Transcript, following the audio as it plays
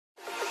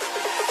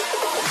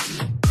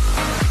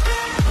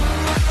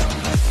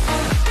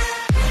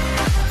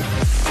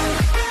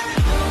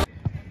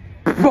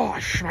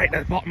Just right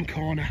at the bottom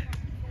corner.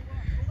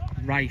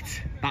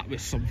 Right, that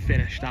was some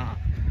finish, that.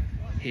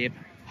 Hip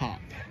hop.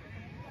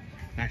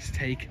 Let's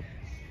take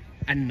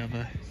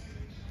another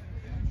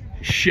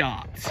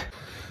shot.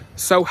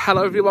 So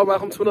hello everyone,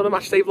 welcome to another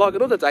Matchday vlog,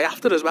 another day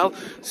after as well.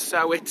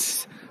 So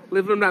it's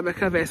Litherland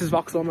Remyca versus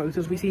Vauxhall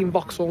Motors. We've seen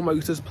Vauxhall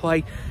Motors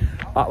play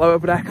at Lower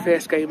Breck,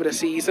 first game of the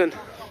season.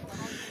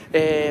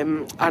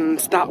 And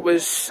that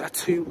was a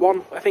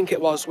 2-1, I think it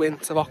was, win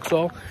to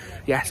Vauxhall.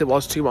 Yes, it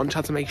was 2-1, just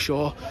had to make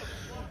sure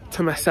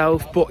to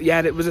myself. But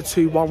yeah, it was a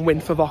 2-1 win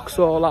for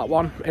Vauxhall, that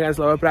one, against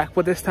Lower Breck.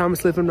 But this time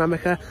it's Litherland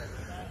Remyca,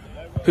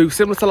 who,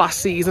 similar to last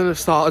season, have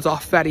started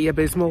off very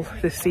abysmal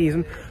this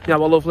season. You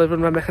know, I love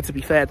Litherland Remyca, to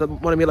be fair. They're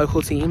one of my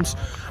local teams,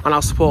 and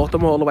I'll support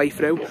them all the way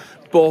through.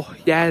 But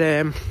yeah,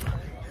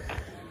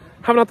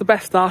 haven't had the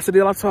best start, so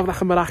they'll have to have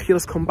like a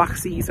miraculous comeback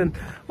season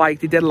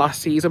like they did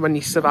last season when they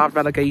survived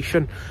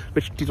relegation,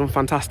 which they done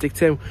fantastic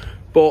too.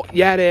 But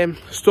yeah,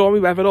 stormy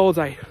weather all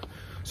day,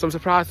 so I'm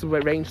surprised the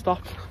rain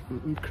stopped.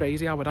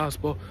 Crazy how it has.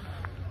 But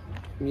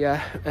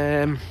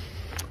yeah,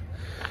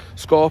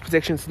 score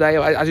prediction today,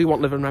 I do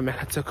want Litherland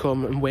Remyca to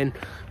come and win.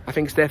 I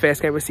think it's their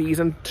first game of the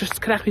season.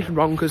 Just correct me if I'm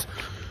wrong, because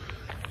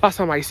last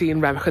time I seen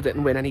Remyca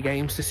didn't win any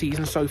games this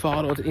season so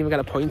far, or didn't even get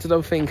a point, I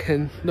don't think,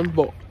 in them.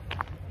 But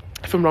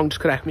if I'm wrong, just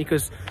correct me,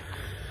 because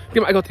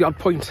they might have got the odd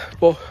point.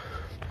 But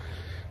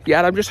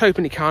yeah, I'm just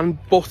hoping he can.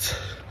 But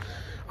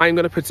I'm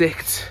going to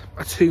predict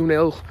a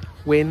 2-0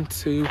 win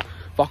to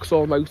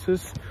Vauxhall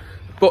Motors.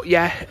 But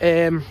yeah,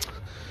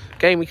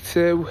 game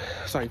 2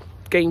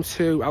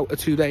 out of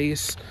 2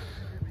 days.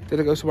 Did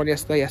I go to one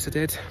yesterday? Yes, I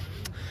did.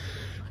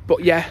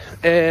 But yeah,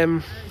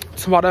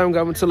 tomorrow I'm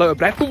going to Lower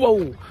Breck.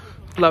 Whoa!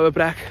 Lower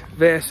Breck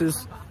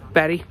versus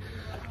Bury.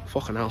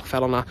 Fucking hell,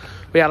 fell on that.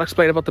 But yeah, I'll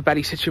explain about the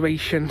Bury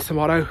situation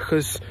tomorrow,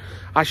 because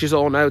as you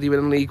all know, they were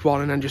in League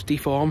One and then just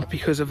deformed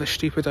because of a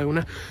stupid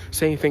owner.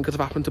 Same thing could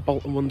have happened to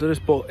Bolton Wanderers,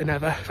 but it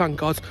never, thank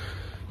God.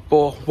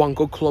 But one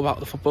good club out of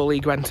the Football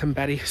League went in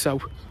Bury,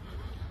 so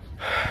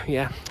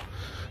yeah,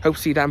 hope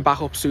to see them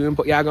back up soon.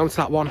 But yeah, I'm going to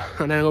that one,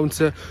 and then I'm going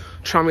to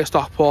Tranmere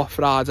Stockport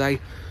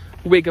Friday,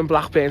 Wigan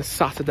Blackburn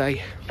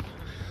Saturday,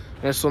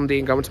 and then Sunday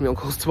I'm going to my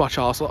uncle's to watch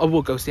Arsenal. I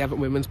will go see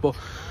Everton Women's, but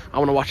I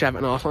want to watch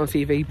Everton Arsenal on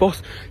TV.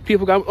 But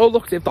people go, oh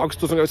look, Dave Dogs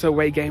doesn't go to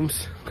away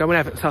games. Going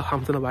Everton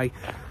Southampton away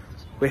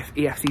with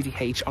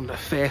EFCDH on the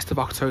 1st of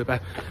October.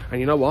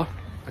 And you know what?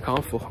 I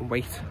can't fucking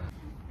wait.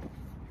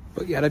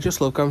 But yeah, I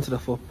just love going to the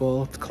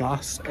football. It's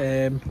class.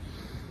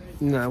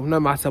 No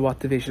matter what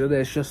division it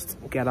is, just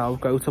get out,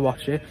 go to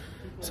watch it.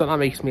 So that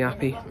makes me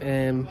happy.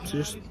 So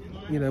just,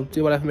 you know,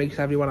 do whatever makes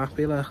everyone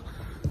happy. Like,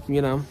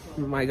 you know,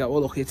 you might go, oh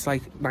look, it's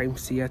like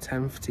 9th tier,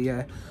 10th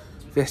tier,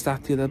 this,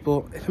 that, the other.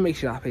 But if it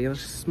makes you happy,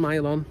 just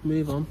smile on,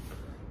 move on.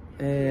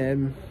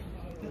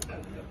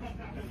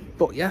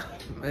 But yeah,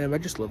 I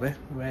just love it.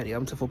 I'm ready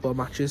to football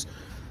matches.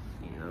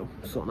 You know,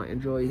 something I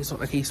enjoy,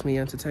 something that keeps me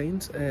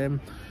entertained.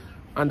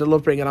 And I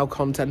love bringing out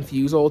content for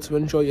you all to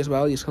enjoy as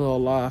well. You can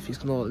all laugh, you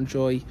can all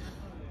enjoy, you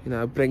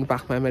know, bring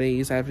back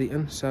memories,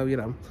 everything. So, you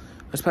know,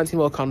 there's plenty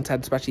more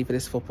content, especially for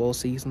this football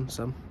season.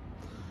 So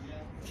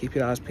keep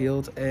your eyes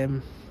peeled.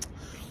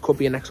 Could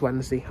be next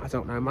Wednesday, I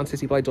don't know. Man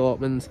City play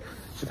Dortmund.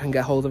 If I can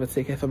get hold of a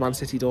ticket for Man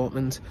City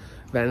Dortmund,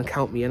 then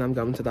count me in, I'm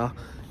going to that.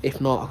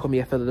 If not, I'll come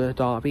here for the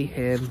derby,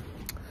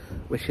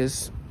 which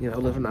is, you know,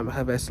 Litherland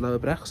Remyca versus Lower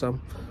Breck. So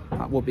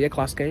that will be a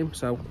class game.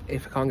 So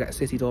if I can't get a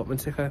City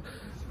Dortmund ticket,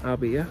 I'll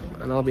be here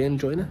and I'll be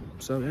enjoying it.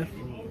 So yeah,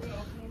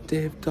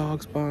 Dave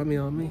Dogs bar me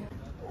on me.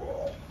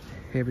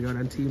 Here we go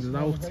then, teams is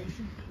out.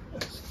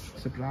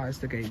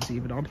 Surprised the game's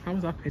even on. How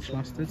has that pitch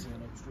lasted?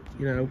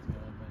 You know,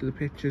 the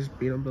pitch has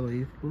been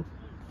unbelievable.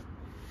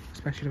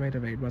 Especially the way the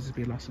rain was, it's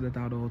been lasting it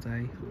down all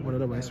day. One of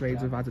the worst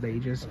rains we've had in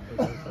ages.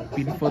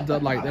 Been thunder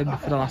like them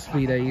for the last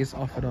 3 days,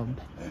 off and on.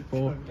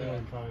 But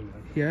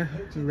yeah,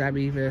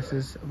 Remy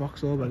versus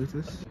Vauxhall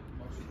Motors.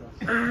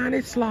 And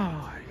it's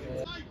live.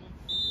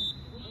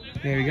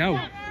 There we go,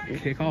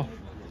 kick off.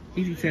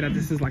 Easy to say that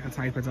this is like a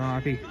type of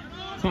derby.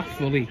 It's not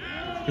fully,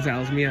 it's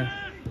Ellesmere.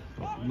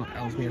 Well, not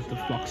Ellesmere, it's the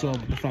Vauxhall,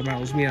 but from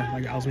Ellesmere,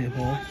 like Ellesmere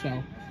Hall.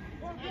 So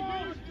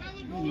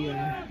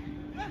yeah,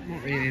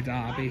 not really a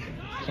derby,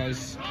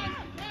 because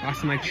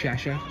that's like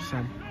Cheshire,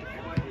 so,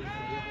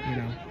 you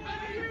know,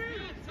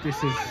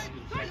 this is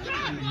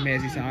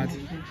Merseyside,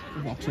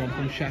 Vauxhall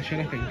from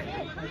Cheshire, I think.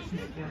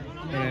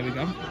 But there we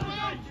go.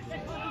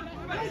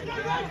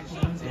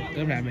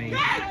 The Remy.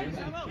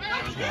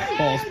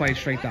 Ball's played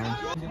straight down.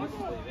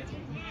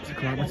 It's a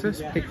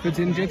calamitous. Pickford's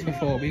injured for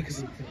 4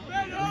 weeks.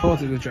 I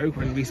thought it was a joke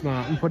when Reece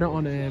Martin put it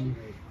on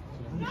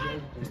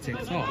his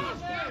TikTok.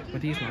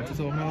 But these lads are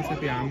talking about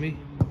it behind me.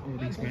 All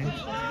these men.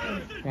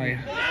 Right,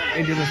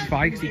 injured his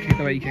spikes, he kicked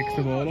the way he kicks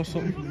the ball or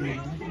something.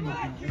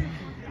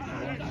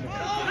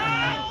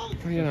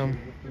 You know,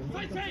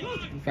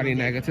 very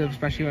negative,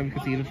 especially when we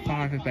conceded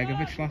 5 at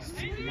Begovic last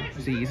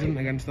season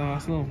against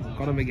Arsenal.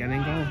 Got him again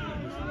in goal.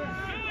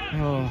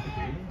 Oh,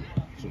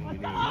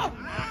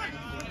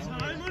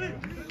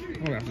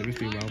 we have to just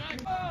do well.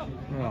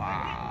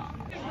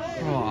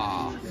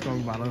 Oh, it's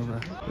going well over.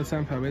 The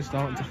tempo is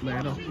starting to flare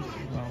up.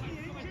 Well,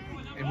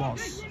 It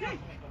was.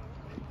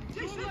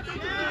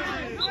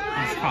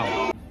 That's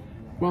foul.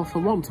 Well, for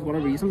once, I've got a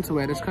reason to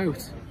wear this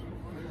coat.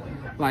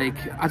 Like,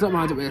 I don't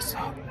mind if it's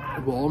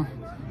warm,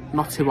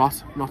 not too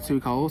hot, not too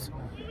cold.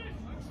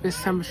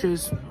 This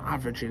temperature's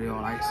averagely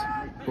alright,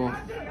 but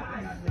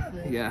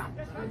yeah,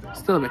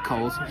 still a bit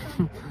cold.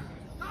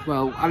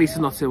 Well, at least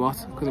it's not too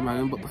hot because I'm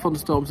home, but the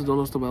thunderstorms have done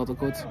us the world of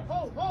good.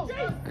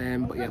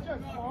 But yeah,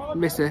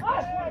 miss it.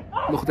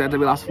 Look at the end of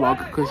my last vlog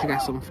because you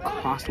get some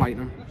fast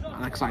lightning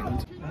and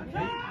excitement.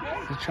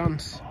 There's a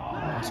chance.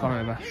 Oh, it's gone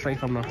over, straight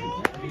from there.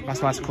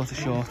 That's why it's cut it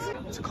short.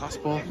 It's a class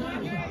ball.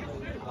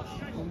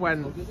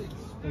 When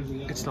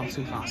it's not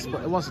too fast,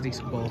 but it was a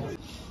decent ball.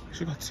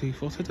 She got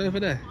 2-footed over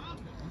there.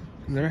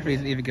 And the referee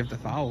didn't even give the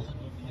foul.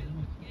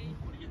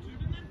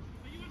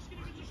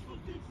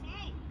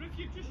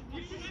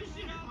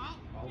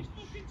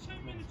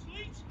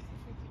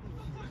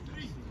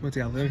 Bloody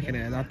hell, they can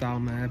hear that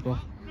down there, but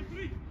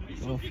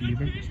it's all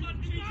fuming.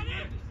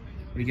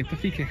 We get the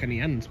free kick in the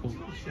end, but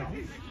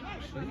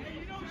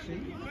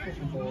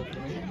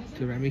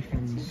the Remy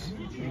fans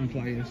and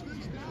players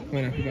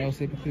went up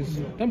about it because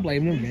don't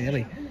blame them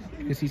really,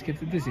 because he's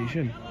given the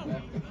decision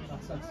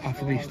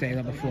after they stayed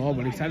on the floor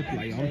when he said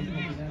play on.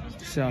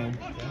 So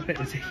a bit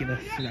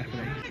ridiculous to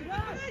referee.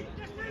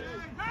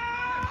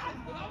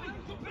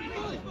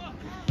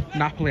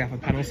 Napoli have a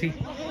penalty.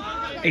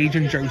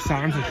 Agent Joe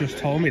Sands has just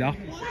told me that.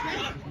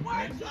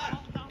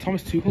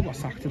 Thomas Tuchel got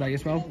sacked today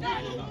as well.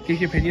 Give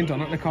your opinions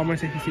on it in the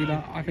comments if you see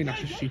that. I think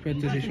that's a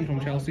stupid decision from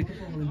Chelsea.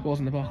 Balls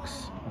in the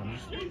box.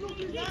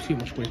 Too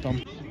much grip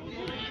on.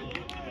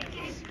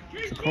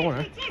 It's a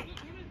corner.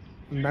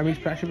 Remy's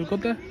pressure was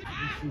good there.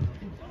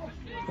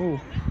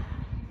 Oh.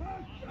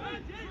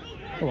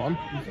 Go on.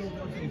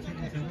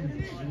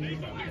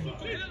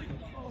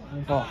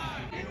 Oh.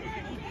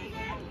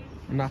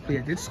 Napoli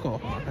did score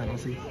from that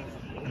penalty.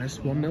 And it's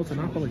 1-0 to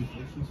Napoli.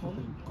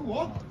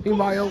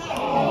 Meanwhile,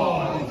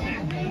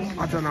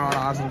 I don't know how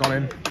that hasn't gone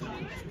in.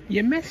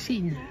 You're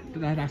missing.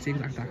 That's the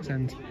exact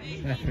accent.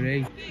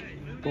 Referee.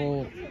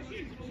 But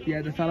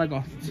yeah, the fella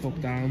got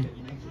took down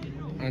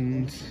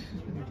and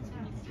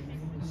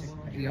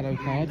yellow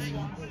cards.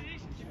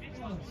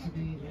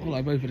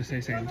 Well, both of the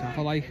same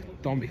tackle,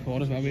 like done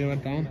before as well. We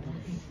went down.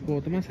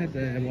 But the man said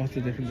what's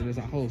the difference in the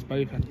tackles?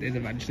 Both did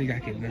eventually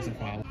get given as a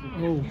foul.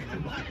 Oh.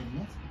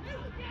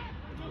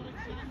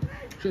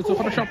 Should have took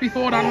on a shot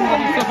beforehand,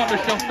 and he still got the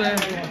shot there.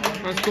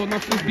 And scored an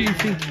absolute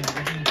beauty.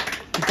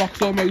 The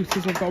Vauxhall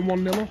Motors have gone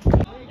 1-0 up.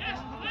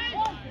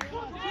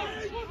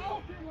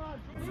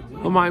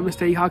 Well, my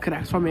mistake, I'll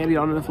correct from earlier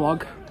on in the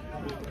vlog.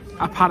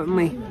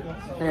 Apparently,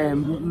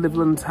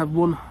 Litherland have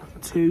won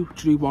 2,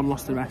 drew 1,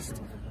 lost the rest.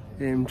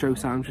 Joe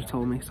Symes just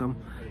told me. So,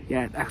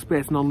 yeah,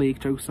 expert non-league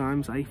Joe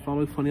Symes. I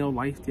follow Funny Old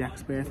Life, the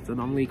expert of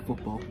non-league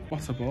football.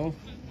 What's a ball?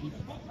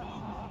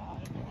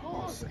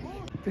 Oh,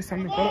 this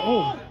time they've got it.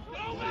 Oh!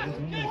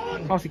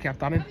 How's he kept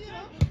that in?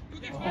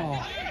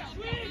 Oh.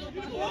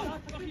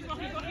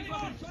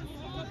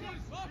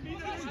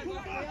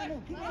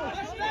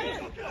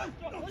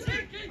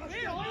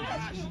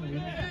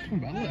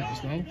 Well there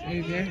as well.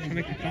 Over there, trying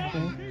to kick that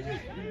ball.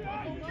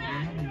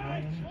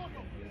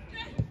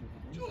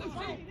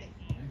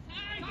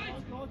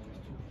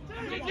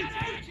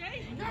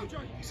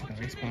 That's a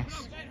nice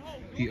pass.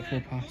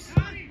 Beautiful pass.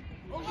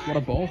 What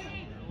a ball.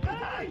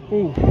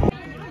 Oh.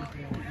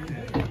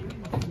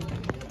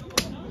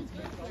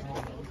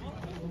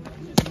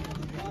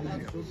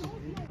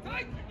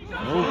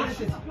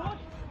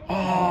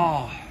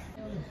 Oh.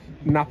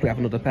 Napoli have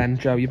another pen.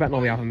 Joe, you better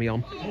not be having me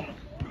on.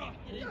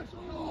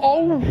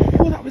 Oh,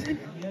 that was in.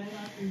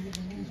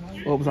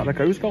 What was that, a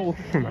ghost goal?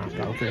 Nah,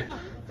 doubt it.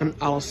 And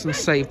Alisson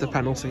saved the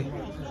penalty.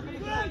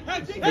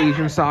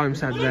 Asian Simon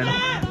said then,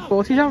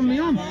 "But he's having me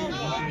on."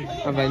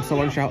 And then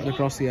someone shouted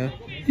across the air,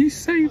 "He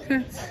saved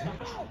it."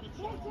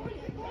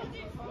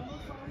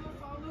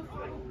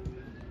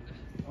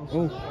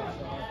 Oh.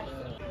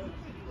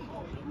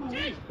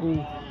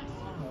 Oh.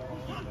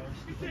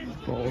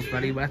 Ball's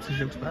very wet as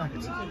you expect.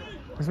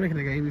 It's making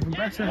the game even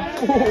better.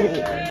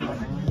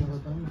 Oh.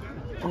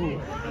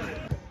 Oh.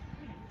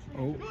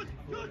 Oh.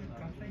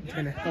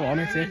 Go on,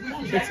 hit it.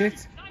 Hit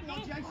it.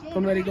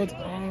 Done very good.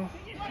 Oh.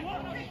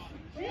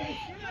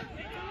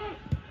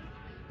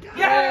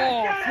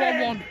 Oh,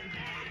 1-1.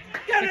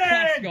 The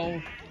class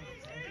goal.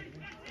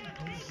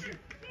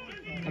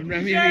 And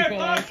Remy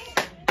equalised.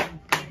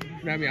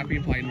 Remy have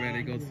been playing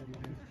really good.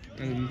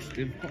 And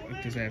they've got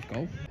a deserved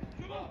goal.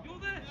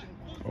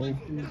 Oh.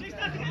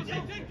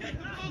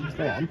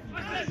 Go on.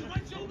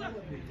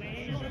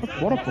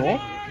 What a ball.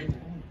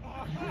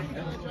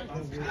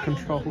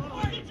 Control.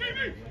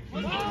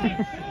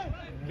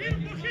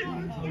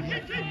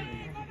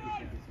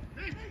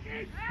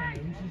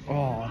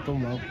 Oh,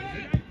 done well.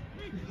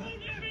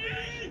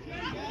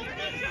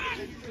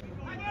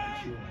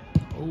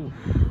 Oh.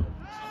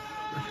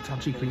 It's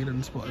actually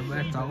clearance, but it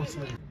worked out.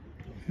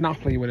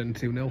 Napoli winning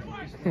 2-0.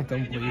 I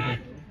don't believe it.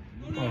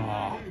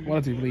 Oh, well, I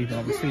do believe it,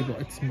 obviously,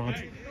 but it's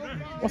mad.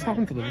 What's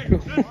happened to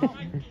Liverpool?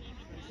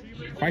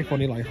 Quite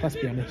funny, like, let's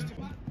be honest.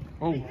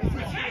 Oh.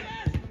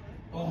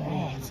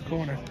 Oh, It's a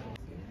corner.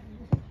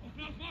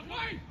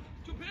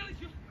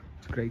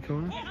 It's a great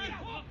corner.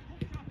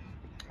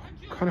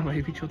 Can't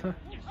wave each other.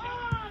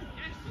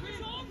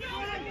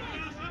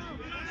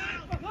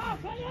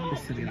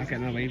 It's silly not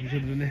getting away from each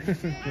other,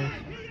 isn't it?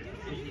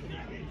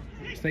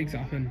 Mistakes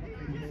happen.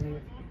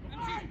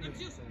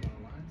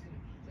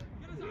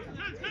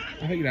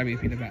 I think Remy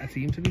have been a better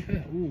team, to be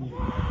fair. Ooh,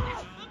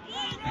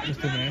 that was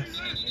the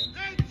best.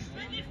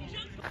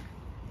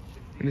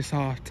 In this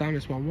half time,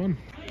 it's 1-1.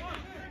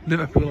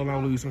 Liverpool are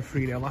now losing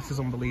 3-0. That is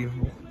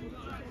unbelievable.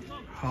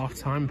 Half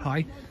time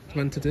pie. It's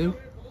meant to do.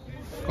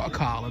 Got a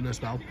Carlin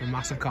as well, a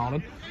massive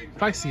Carlin.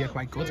 Price here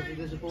quite good.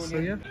 So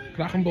yeah,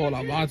 cracking ball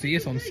out wide. He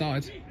is on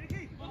side.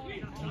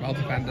 Well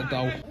defended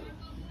though. Here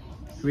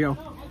we go.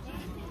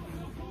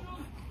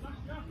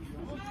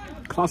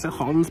 Classic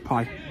Hollands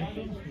pie.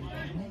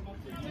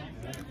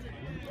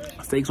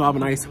 Steaks rather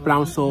nice.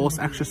 Brown sauce,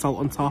 extra salt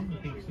on top.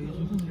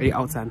 8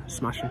 out of 10.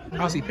 Smashing.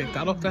 How's he picked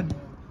that up then?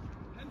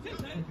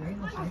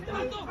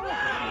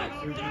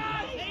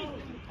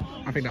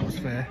 I think that was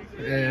fair.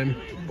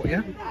 But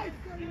yeah,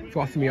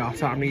 for me half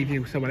time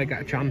review, so when I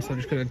get a chance I'm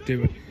just going to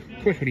do a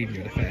quick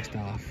review of the first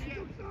half.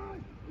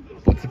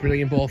 But it's a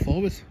brilliant ball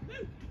forward.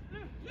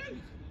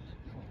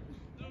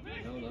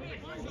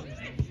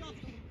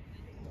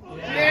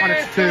 And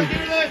it's 2.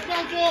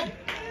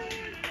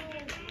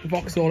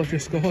 Vauxhall have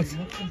just scored.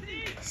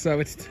 So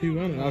it's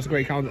 2-1. That was a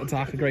great counter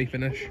attack, a great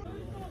finish.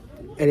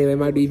 Anyway,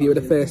 my review of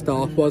the first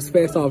half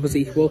was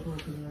equal.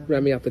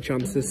 Remy had the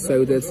chances,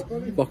 so did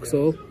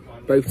Vauxhall.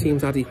 Both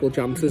teams had equal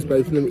chances,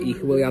 both of them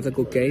equally had a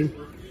good game.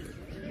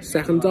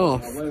 Second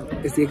half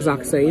is the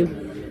exact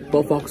same,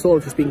 but Vauxhall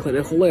have just been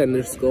clinical and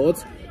they've scored.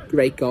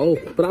 Great goal.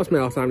 But that was my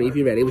half time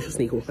review really, it was just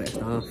an equal first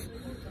half.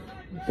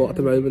 But at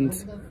the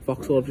moment,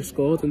 Vauxhall have just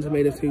scored and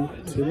made it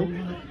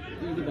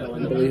 2-1.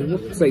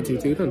 Unbelievable. Say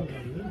 2-2 then.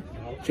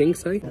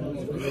 Jinx, eh?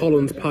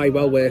 Holland pie,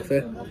 well worth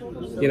it.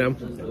 You know,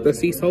 the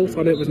sea salt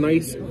on it was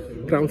nice.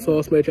 Brown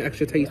sauce made it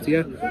extra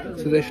tastier.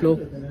 Traditional.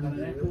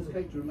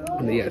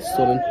 And yeah, it's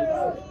stunning.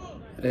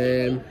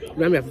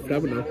 Remy have a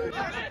forever now.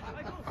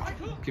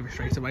 Give it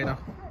straight away now.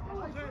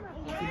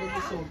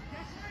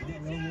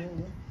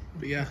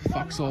 But yeah,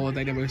 Vauxhall are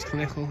the most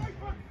clinical.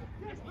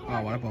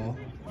 Oh, what a ball.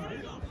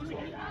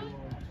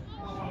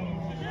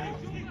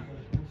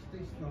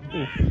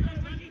 Ooh.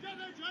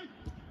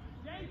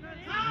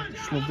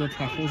 Just love the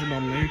tackles in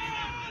non-league.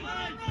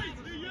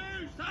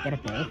 What a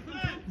ball.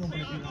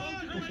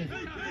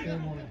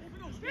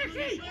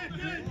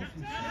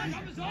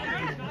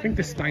 I think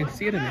the Stein's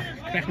here in it.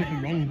 Correct me if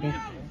I'm wrong, but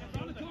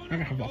I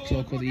reckon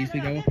Vauxhall could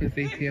easily go up if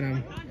they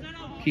can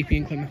keep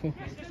being clinical.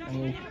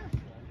 Oh.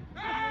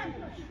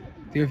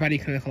 They were very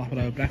clinical after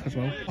our break as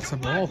well. What's a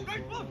ball?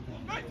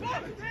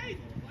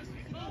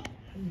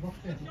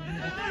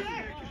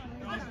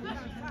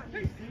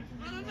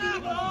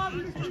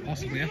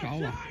 Possibly a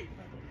foul.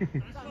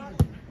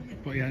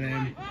 But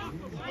yeah,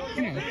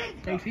 you know,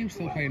 both teams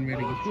still playing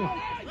really good football.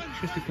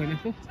 It's just a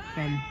clinical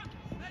from,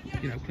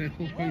 you know,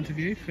 clinical point of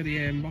view for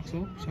the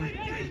Vauxhall. So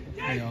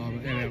they are.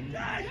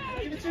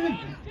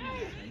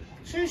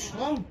 Too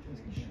slow.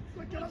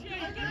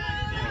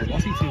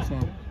 Was he too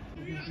slow?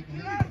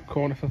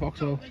 Corner for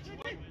Vauxhall.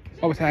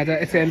 Oh, it's header.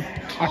 It's in.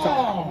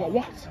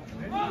 What?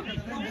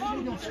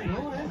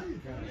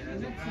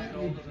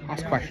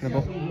 That's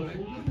questionable.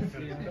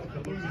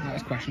 That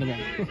is questionable.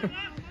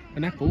 The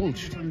net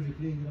bulged.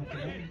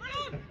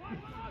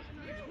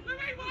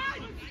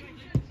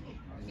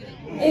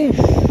 Oh!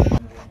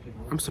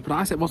 I'm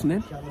surprised it wasn't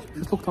in.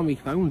 Just looked on my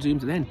phone,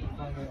 zoomed it in.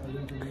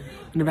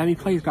 And the Remy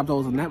players grabbed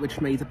all the net, which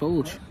made it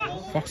bulge.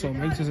 Vauxhall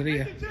Motors are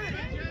here.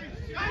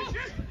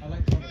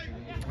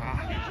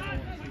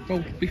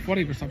 Well, before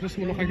he was stopped, just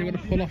looked like he would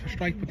have pulled off a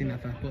strike, but he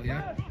never. But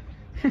yeah.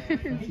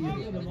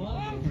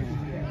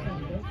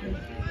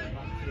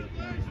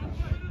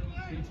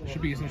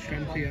 Should be using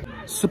strength here.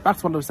 So back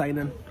to what I was saying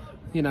then.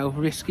 You know,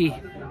 risky.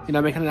 You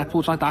know, making a net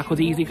bulge like that could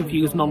easily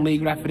confuse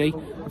non-league referee.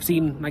 I've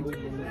seen like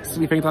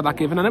silly things like that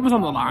given, and it was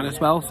on the line as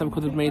well, so it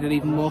could have made it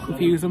even more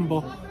confusing.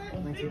 But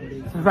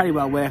very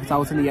well worked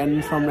out in the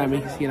end from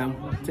Remy. You know,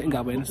 didn't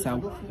go in,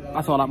 so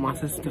that's all that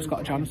matters. Just got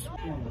a chance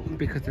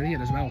because they're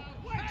here as well.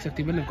 So if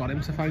they wouldn't have got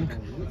him to thank.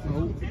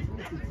 Oh.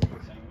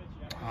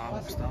 Ah,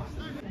 what's that?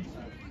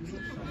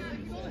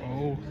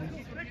 Oh.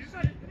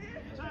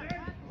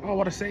 Oh,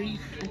 what a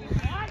save.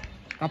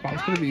 That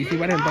bounce could have easily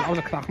went in, but that was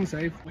a cracking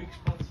save.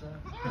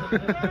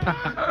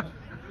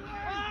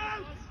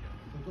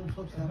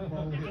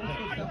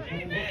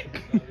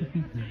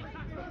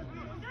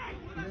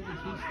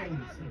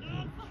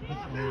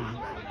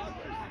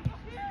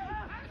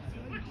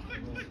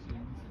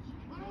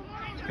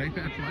 Great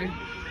bit of play.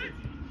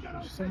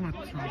 So much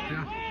right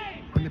there.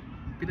 Can it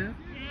be there?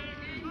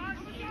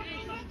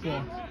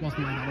 But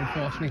wasn't like that,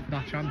 unfortunately, for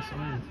that chance. Oh.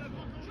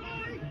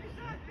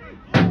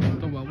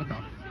 Done well with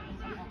that.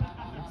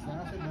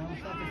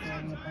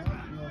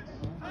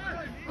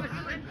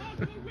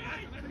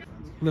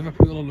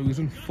 Liverpool are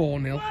losing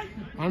 4-0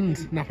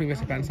 and napping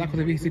this offence. That could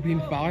have easily been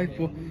 5,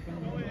 but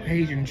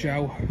Agent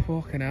Joe,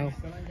 fucking hell.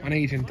 And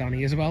agent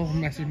Danny as well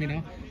messaged me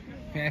now.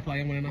 Fair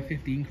play, I'm winning that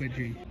 15 quid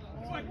G.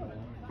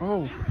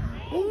 Oh.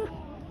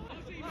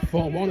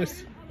 4-1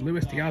 is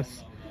Luis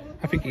Diaz.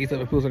 I think he's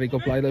Liverpool's only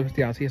good player. Luis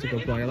Diaz, he's a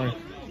good player though.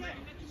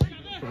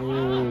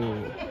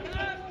 Oh.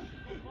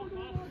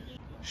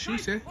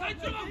 Shoots it.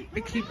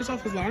 It keeps us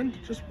off his line.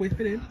 Just whip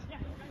it in.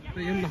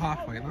 They're in the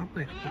halfway line, aren't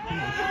they?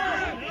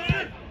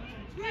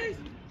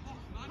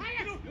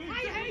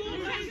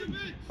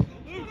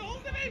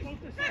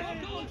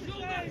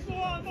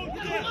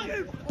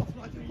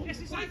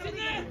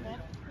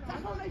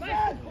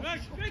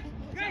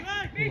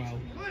 Well,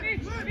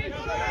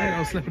 I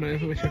was slipping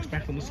over, which I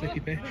expect on the slippy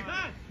pitch,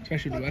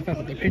 especially the weather,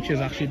 but the pitch has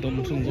actually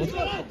done some good.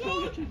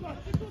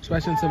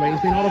 Especially since the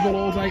rain's been horrible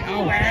all day.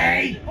 Oh,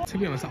 hey! To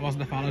be honest, that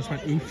wasn't a foul, I just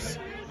went oofs,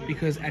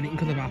 because anything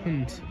could have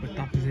happened with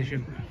that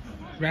position.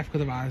 The ref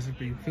could have either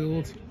been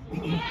fooled, or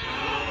not.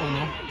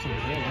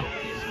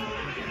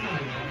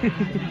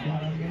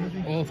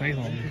 All day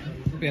long.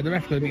 But yeah, the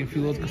ref could have been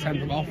fooled because sent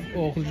him off,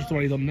 or could have just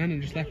already done then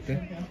and just left it.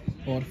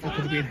 Or the foot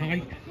could have been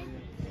high.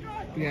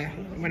 But yeah,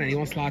 when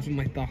anyone slides in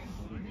like that,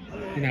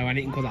 you know,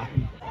 anything could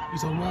happen.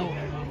 He's done well.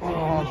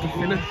 Oh, good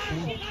finish.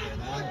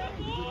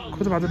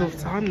 Could have had enough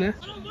time there.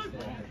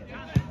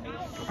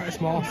 Quite a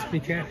small free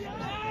kick.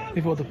 If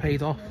it would have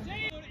paid off.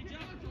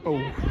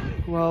 Oh,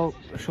 well,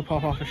 I should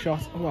pop off a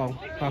shot. Well,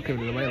 I'll give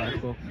it away like,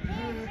 but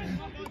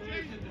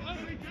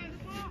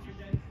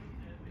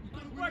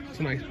it's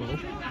a nice ball.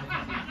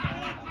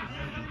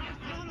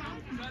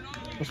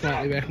 Just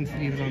slightly working to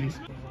leave his hands.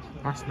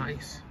 That's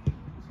nice.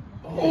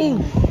 Oh!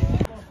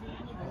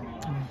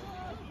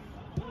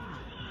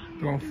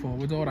 Going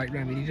forward, alright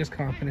Remy, he just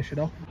can't finish it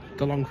off.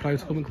 The long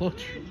throws coming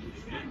clutch.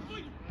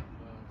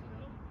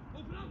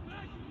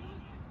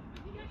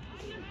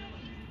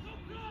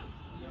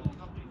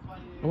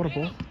 Oh, what a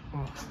ball.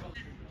 Oh.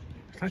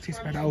 It's actually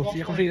spread out.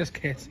 You can see this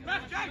kit.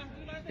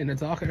 In the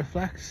dark it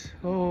reflects.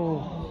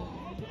 Oh.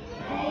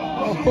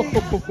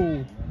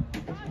 Oh.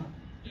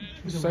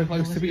 So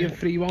close to being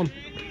 3-1.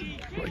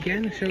 But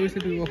again, it shows they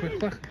do go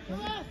quickly.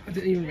 I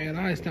didn't even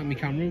realise that my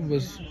camera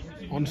was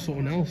on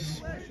something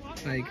else.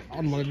 Like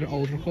on one of the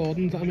old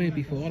recordings that I made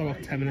before,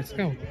 about 10 minutes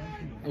ago.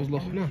 I was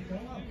looking at.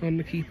 And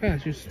the keeper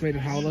just made a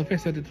howl of it,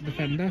 so I did the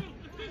defender.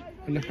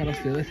 And the fella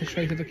still hit it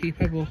straight at the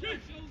keeper, but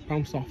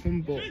bounced off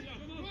him. But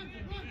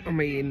I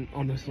mean,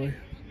 honestly,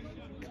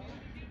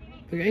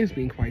 the game's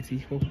been quite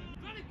equal.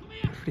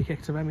 Free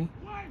kick to Remy.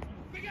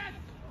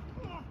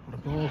 What a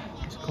ball.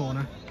 It's a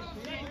corner.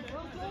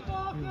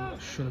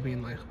 Should have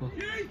been like, but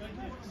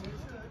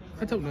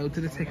I don't know,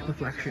 did it take a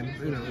deflection?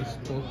 Who knows?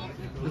 But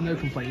there's no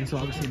complaints,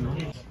 obviously not.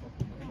 The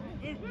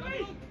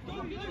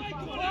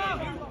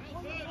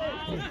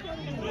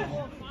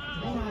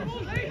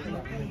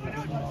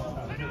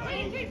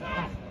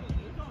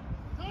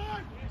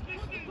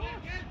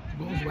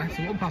ball's wet,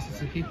 so one passes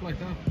to the keeper like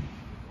that.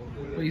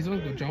 But he's done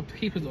a good job. The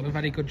keeper's done a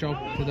very good job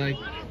today.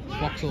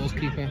 Vauxhall's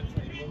keeper.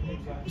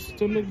 He's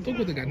done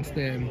good against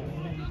the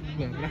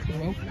ref as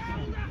well.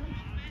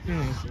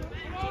 Yeah.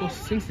 But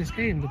since this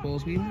game, the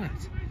ball's been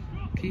wet.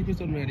 Keeper's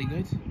done really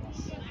good,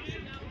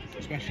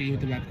 especially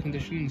with the weather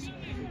conditions.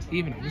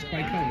 Even it was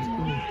quite cold.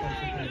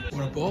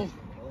 What a ball!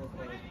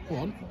 Go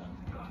on.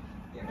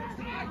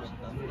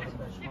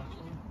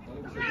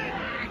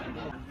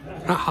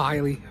 A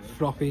highly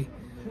frothy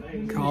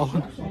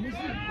Carlin.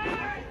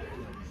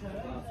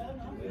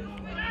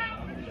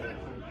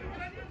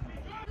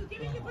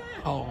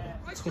 Oh,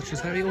 touches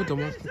heavy or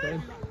dumb.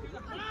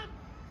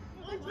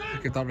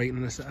 I'll give that rating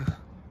in a sec.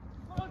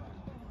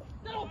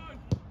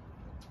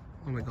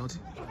 Oh my god.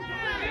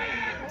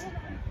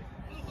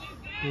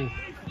 Ooh.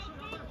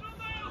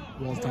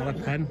 Was that a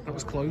pen? That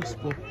was close,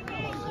 but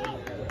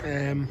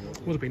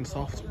would have been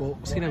soft, but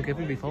I've seen him give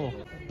him before.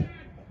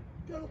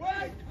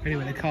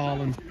 Anyway, the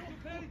Carlin.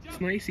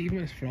 It's nice even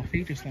when it's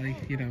frothy, just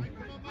like, you know,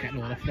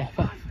 getting all the froth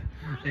off.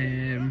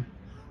 You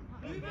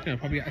know,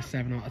 probably get a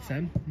 7 out of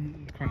 10.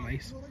 It's quite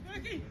nice.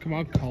 Come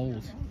on,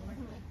 cold.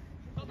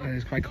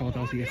 It's quite cold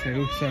out here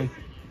too, so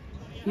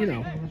you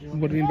know,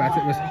 would have been better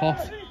if it was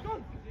hot.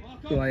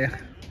 Like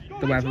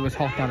the weather was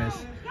hot, that is.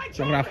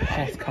 So I'm gonna have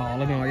hot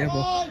Carlin, are you?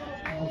 But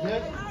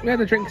yeah,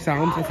 the drink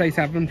sound, I'd say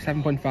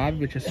 7.5,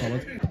 which is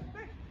solid.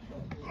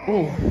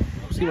 Oh,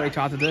 see what he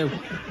tried to do.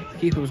 The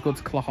keeper was good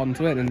to clock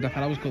onto it, and the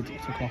fella was good to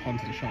clock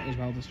onto the shot as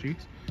well, the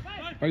street.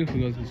 Both were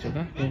good to each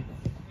other, but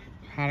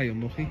Harry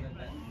unlucky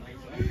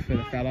for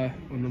the fella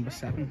on number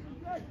 7.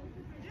 I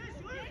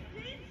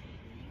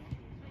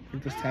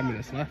think there's 10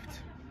 minutes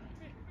left.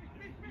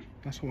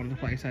 That's what one of the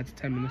players said,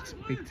 10 minutes,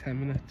 big 10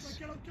 minutes.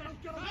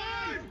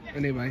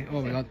 Anyway,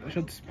 oh my god, I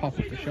should just pop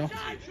up the shot.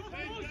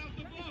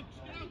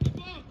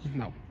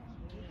 No.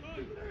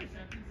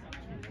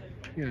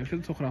 Yeah, I should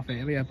have took it off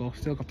earlier, but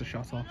still got the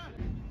shot off.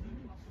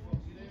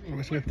 Oh,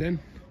 I slipped in.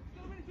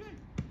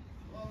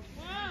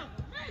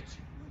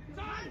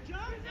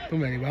 Done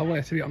really well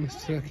there, to be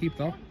honest, to keep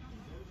that.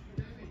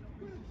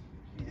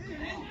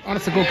 Oh,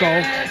 that's a good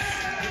goal.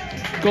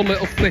 Good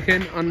little flick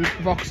in, and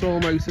Vauxhall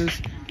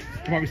Motors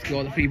have obviously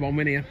got the 3-1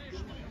 win here.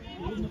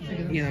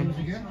 You know,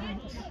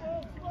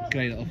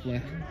 Great little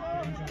flip.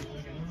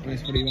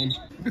 Nice funny one.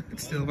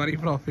 It's still very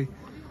frothy.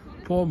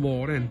 Pour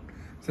more in.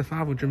 It's a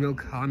 500ml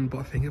can, but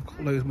I think I've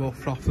got loads more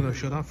froth than I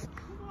should have.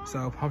 So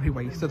I probably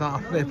wasted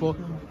half of it, but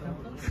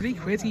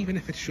 £3 even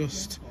if it's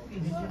just,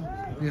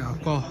 yeah,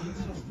 I've got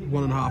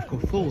 1.5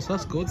 cup full, so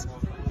that's good.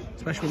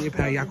 Especially when you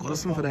pay your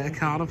Goodison for their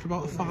can for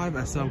about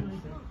 £5, so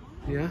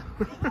yeah.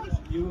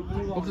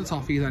 Up the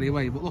toffees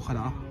anyway, but look at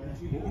that.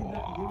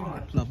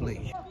 Whoa,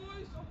 lovely.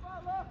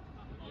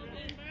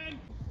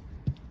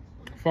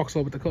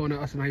 Vauxhall with the corner,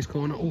 that's a nice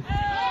corner. Oh,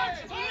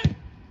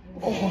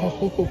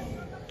 oh,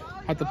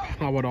 had the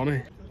power on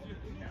it.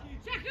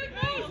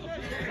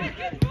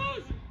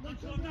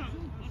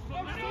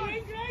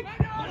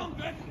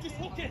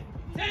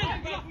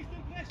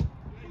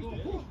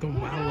 Done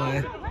well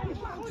there,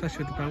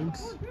 especially with the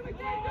bounce.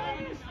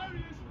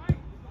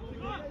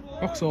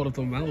 Vauxhall have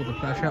done well with the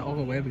pressure. Oh,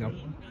 there we go.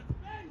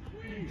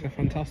 It's a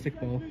fantastic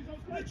ball.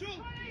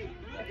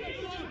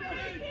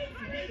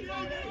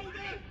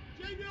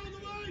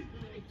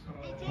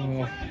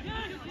 Oh,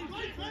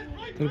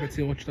 done a bit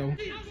too much though.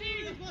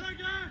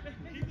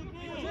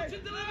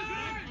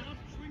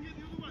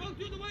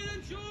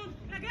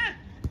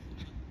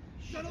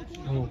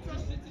 Oh.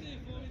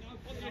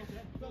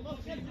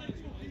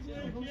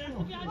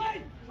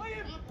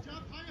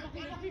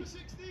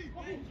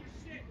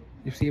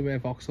 You've seen where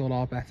Vauxhall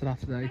are better at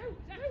today.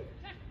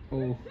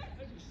 Oh.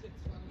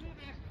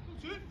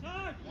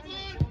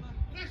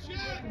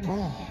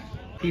 Oh.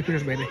 Keeper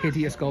just made a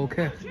hideous goal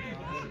kick.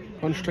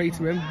 Gone straight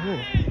to him.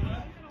 Oh.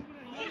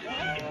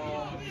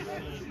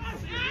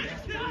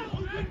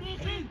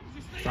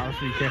 That was a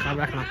free kick, I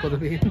reckon that could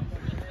have been. Could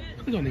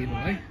have gone either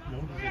way.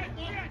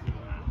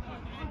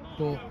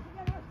 But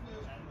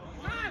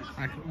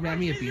like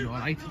Remy have been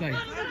alright today.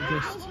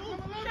 Just,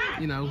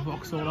 you know,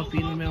 Vauxhall have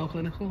been male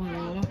clinical and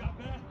all that.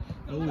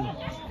 Oh,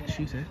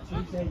 shoot it.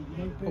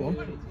 Go on.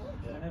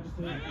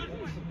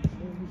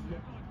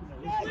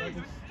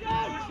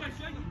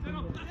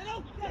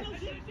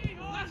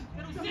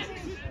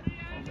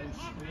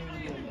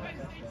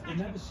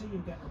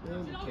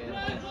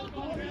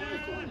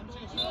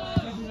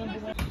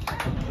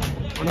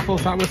 And the full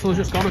time whistle's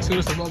just gone as soon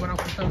as the ball went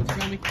out for the phone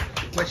to me.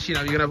 Which, you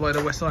know, you're going to avoid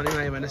a whistle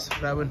anyway when it's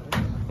throwing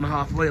on a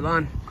halfway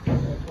line.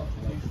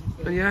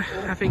 And yeah,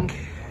 I think,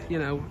 you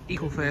know,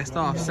 equal first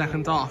half,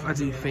 second half, I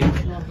do think,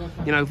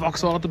 you know,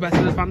 Vauxhall had the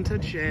better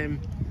advantage, you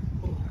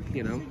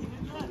know.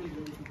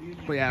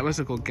 But yeah, it was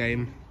a good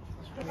game.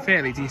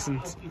 Fairly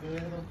decent.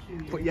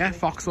 But yeah,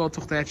 Vauxhall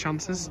took their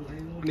chances,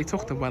 and they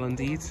took them well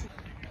indeed.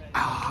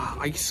 Ah,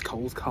 ice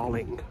cold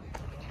Carling.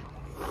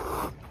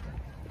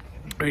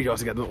 There you go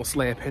to get the little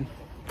slurp in.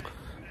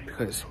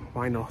 Because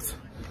why not?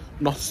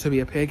 Not to be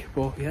a pig,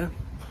 but yeah.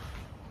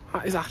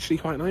 That is actually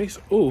quite nice.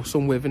 Oh,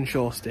 some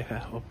Wivenshaw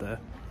sticker up there.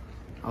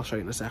 I'll show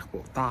you in a sec,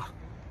 but that,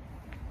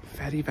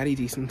 very, very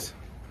decent.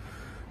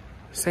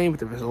 Same with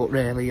the result,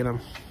 really, you know.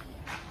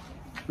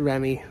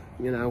 Remy,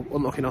 you know,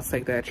 unlucky not to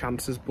take their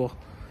chances, but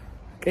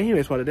game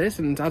is what it is,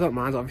 and I don't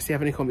mind, obviously,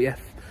 having to come here,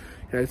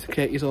 you know, to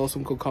create you all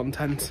some good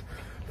content,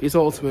 for you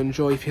all to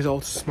enjoy, for you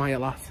all to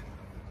smile at.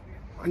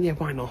 And yeah,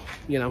 why not?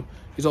 You know,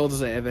 you all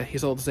deserve it. You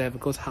all deserve a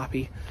good,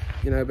 happy,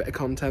 you know, bit of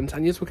content,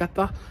 and you will get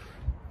that,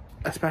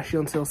 especially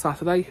until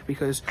Saturday,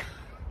 because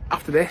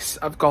after this,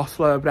 I've got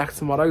Litherland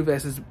tomorrow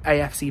versus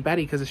AFC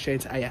Berry, because it's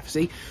changed to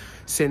AFC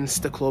since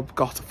the club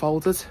got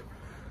folded.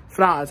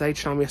 Friday,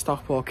 Tranmere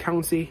Stockport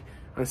County,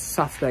 and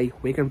Saturday,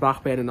 Wigan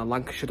Blackburn in the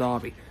Lancashire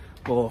Derby.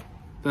 Or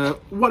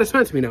what is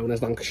meant to be known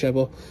as Lancashire,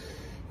 but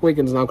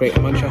Wigan's now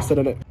Greater Manchester,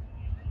 isn't it?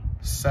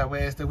 So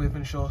where's the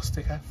Wivenshaw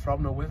sticker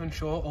from the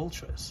Wivenshaw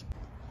Ultras?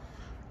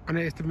 And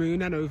here's the moon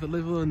then over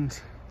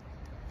Litherland.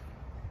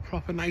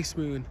 Proper nice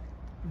moon.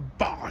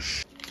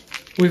 Bosh!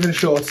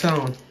 Wivenshaw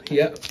Town,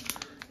 yep.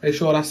 Make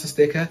sure that's the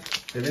sticker.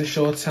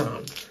 Wivenshaw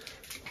Town.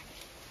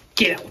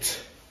 Get out!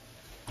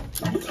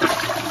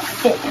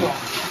 Fuck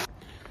off!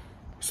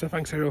 So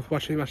thanks everyone for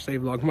watching the Matchday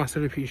vlog.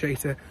 Massively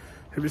appreciate it.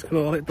 Hope you can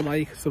all hit the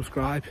like,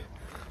 subscribe.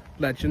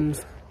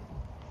 Legends.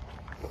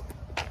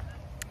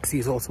 See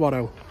you all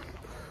tomorrow.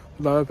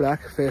 Litherland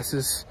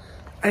versus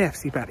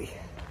AFC Berry.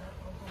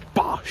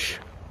 Bosh!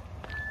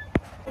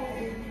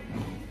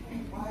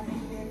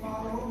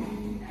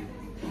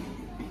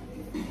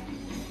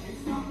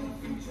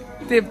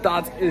 Div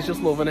Dad is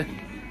just loving it.